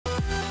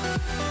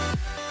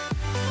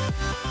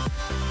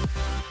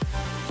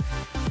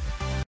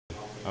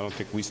don't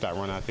think we stopped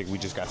running. I think we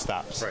just got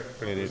stops. Right.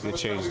 And it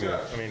changed the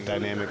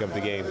dynamic of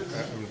the game.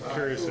 I'm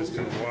curious as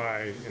to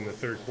why in the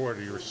third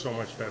quarter you were so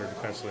much better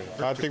defensively.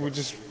 I think we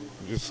just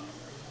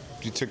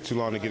you took too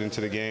long to get into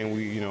the game.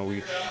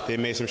 They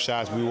made some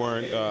shots. We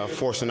weren't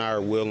forcing our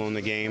will on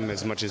the game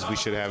as much as we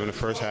should have in the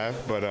first half.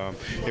 But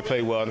they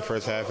played well in the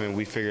first half, and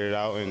we figured it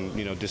out and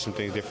did some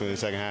things differently in the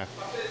second half.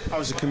 How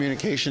was the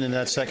communication in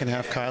that second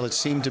half, Kyle? It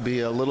seemed to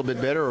be a little bit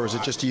better, or is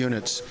it just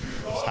units?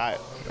 It's hot.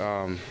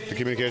 The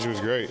communication was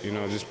great.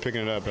 Just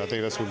picking it up. I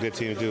think that's what good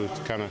teams do. It's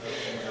kind of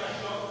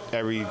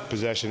every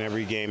possession,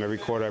 every game, every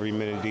quarter, every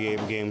minute the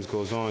games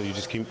goes on. You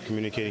just keep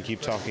communicating,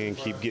 keep talking, and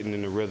keep getting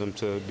in the rhythm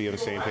to be on the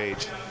same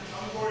page.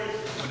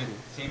 When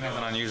the team has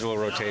an unusual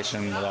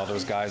rotation with all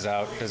those guys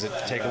out, does it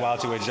take a while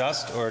to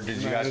adjust, or did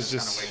you guys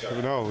just kind of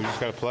wake up? No, we just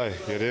got to play.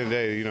 At the end of the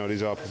day,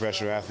 these are all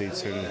professional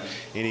athletes, and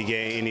any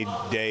game, any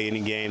day,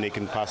 any game, they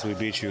can possibly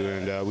beat you.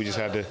 And we just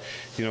had to,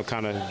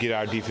 kind of get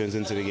our defense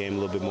into the game a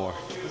little bit more.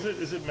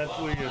 Is it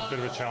mentally a bit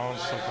of a challenge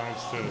sometimes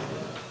to,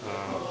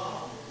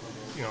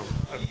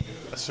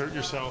 assert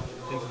yourself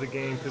into the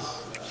game?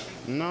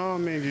 No, I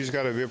mean, you just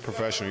got to be a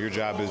professional. Your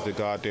job is to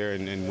go out there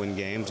and win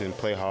games and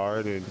play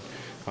hard. And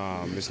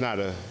it's not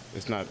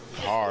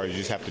hard. You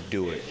just have to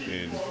do it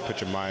and put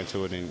your mind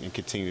to it and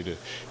continue to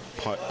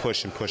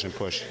push and push and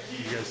push.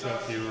 You guys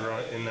think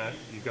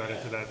you got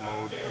into that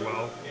mode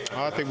well?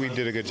 I think we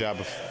did a good job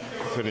of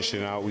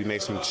finishing out. We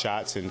made some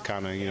shots and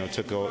kind of,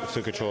 took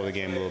control of the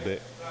game a little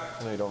bit.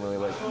 I know you don't really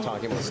like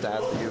talking about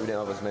stats, but you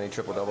now have as many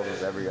triple-doubles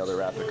as every other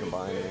Raptor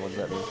combined. And what does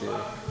that mean to you?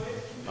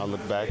 I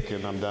look back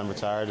and I'm done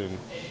retired and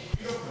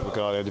look at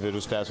all the individual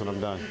stats when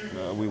I'm done.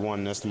 We won,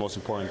 and that's the most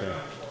important thing.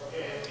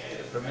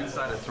 From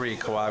inside of three,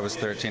 Kawhi was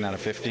 13 out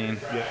of 15.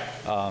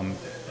 Yeah.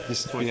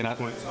 Just being out.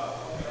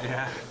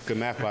 Yeah. Good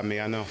math by me,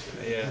 I know.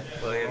 Yeah.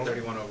 Well, he had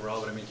 31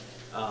 overall, but I mean,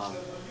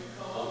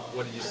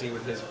 what did you see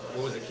with his?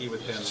 What was the key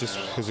with him? Just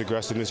his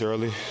aggressiveness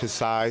early, his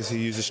size. He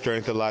used his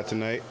strength a lot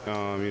tonight.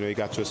 He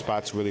got to his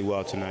spots really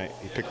well tonight.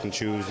 He picked and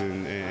chose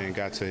and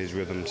got to his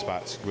rhythm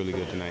spots really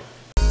good tonight.